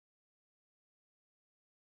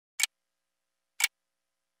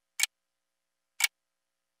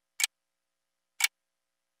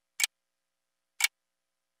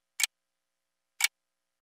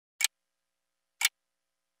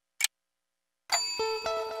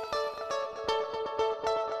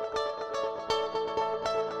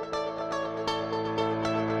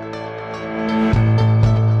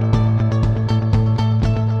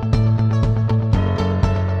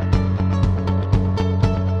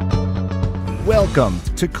Welcome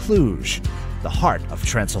to Cluj, the heart of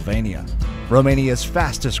Transylvania, Romania's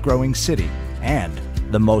fastest growing city and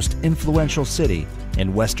the most influential city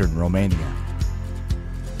in Western Romania.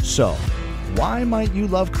 So, why might you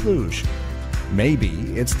love Cluj? Maybe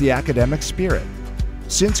it's the academic spirit.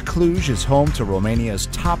 Since Cluj is home to Romania's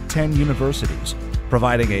top 10 universities,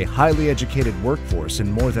 providing a highly educated workforce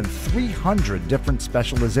in more than 300 different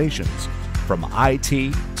specializations, from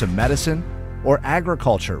IT to medicine or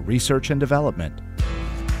agriculture, research and development.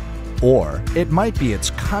 Or it might be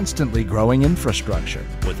its constantly growing infrastructure,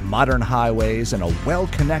 with modern highways and a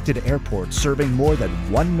well-connected airport serving more than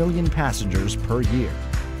 1 million passengers per year.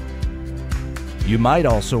 You might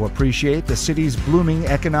also appreciate the city's blooming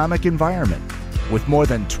economic environment, with more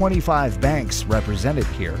than 25 banks represented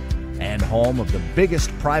here, and home of the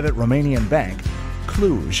biggest private Romanian bank.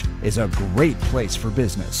 Cluj is a great place for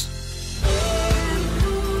business.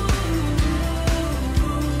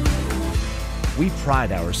 We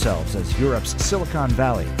pride ourselves as Europe's Silicon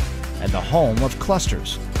Valley and the home of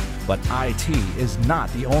clusters, but IT is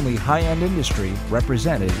not the only high-end industry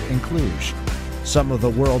represented in Cluj. Some of the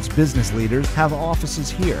world's business leaders have offices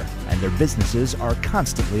here, and their businesses are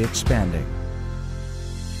constantly expanding.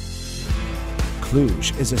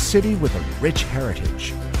 Cluj is a city with a rich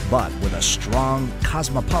heritage, but with a strong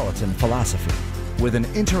cosmopolitan philosophy. With an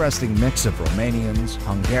interesting mix of Romanians,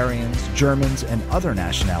 Hungarians, Germans, and other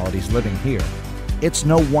nationalities living here, it's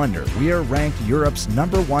no wonder we are ranked Europe's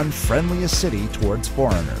 #1 friendliest city towards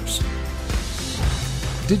foreigners.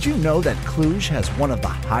 Did you know that Cluj has one of the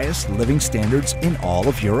highest living standards in all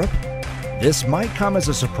of Europe? This might come as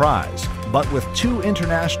a surprise, but with 2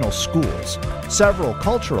 international schools, several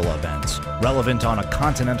cultural events relevant on a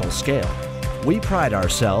continental scale, we pride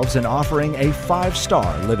ourselves in offering a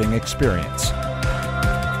 5-star living experience.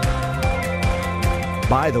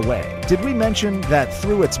 By the way, did we mention that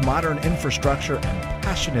through its modern infrastructure and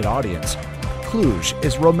passionate audience, Cluj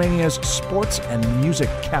is Romania's sports and music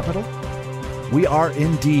capital? We are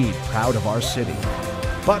indeed proud of our city,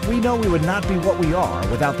 but we know we would not be what we are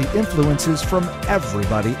without the influences from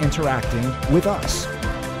everybody interacting with us.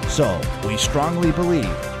 So, we strongly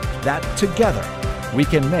believe that together we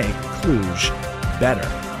can make Cluj better.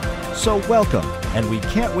 So welcome, and we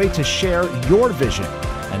can't wait to share your vision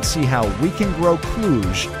and see how we can grow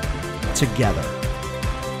Cluj together.